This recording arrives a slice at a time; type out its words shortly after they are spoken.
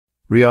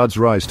Riyadh's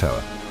Rise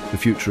Tower, the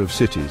future of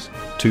cities,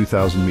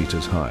 2,000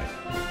 meters high.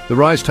 The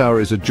Rise Tower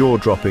is a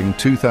jaw-dropping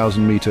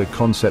 2,000-meter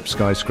concept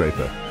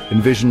skyscraper,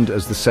 envisioned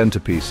as the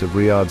centerpiece of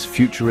Riyadh's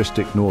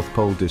futuristic North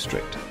Pole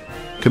district.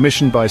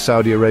 Commissioned by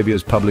Saudi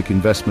Arabia's Public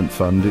Investment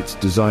Fund, it's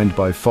designed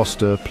by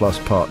Foster Plus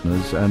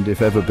Partners and,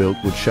 if ever built,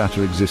 would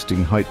shatter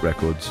existing height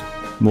records.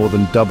 More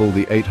than double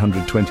the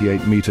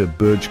 828-meter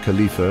Burj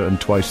Khalifa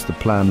and twice the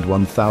planned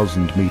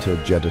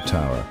 1,000-meter Jeddah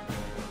Tower.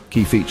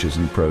 Key features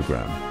and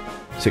program: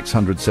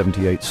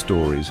 678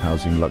 stories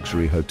housing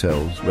luxury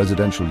hotels,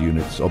 residential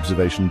units,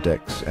 observation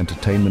decks,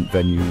 entertainment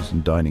venues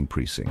and dining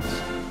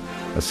precincts.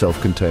 A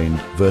self-contained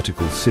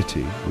vertical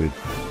city with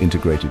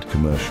integrated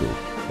commercial,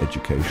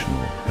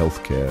 educational,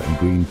 healthcare and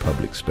green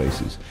public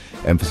spaces,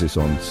 emphasis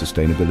on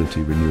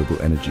sustainability,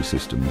 renewable energy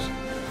systems,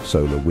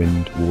 solar,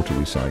 wind, water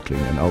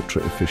recycling and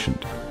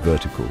ultra-efficient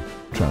vertical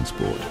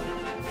transport.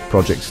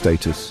 Project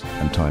status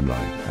and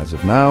timeline. As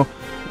of now,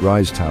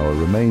 Rise Tower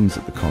remains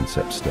at the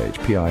concept stage.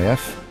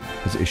 PIF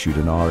has issued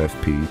an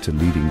RFP to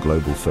leading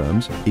global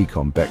firms,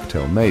 AECOM,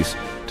 Bechtel, Mace,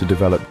 to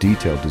develop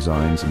detailed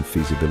designs and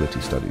feasibility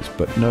studies,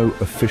 but no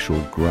official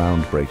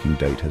groundbreaking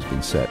date has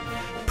been set.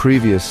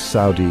 Previous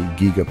Saudi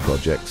giga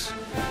projects,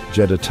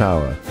 Jeddah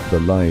Tower, the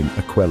Line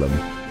Aquelum,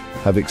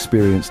 have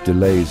experienced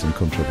delays and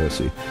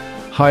controversy,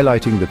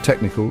 highlighting the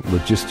technical,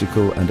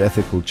 logistical and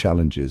ethical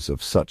challenges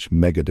of such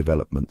mega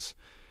developments.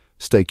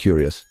 Stay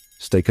curious,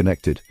 stay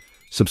connected.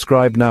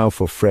 Subscribe now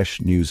for fresh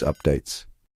news updates.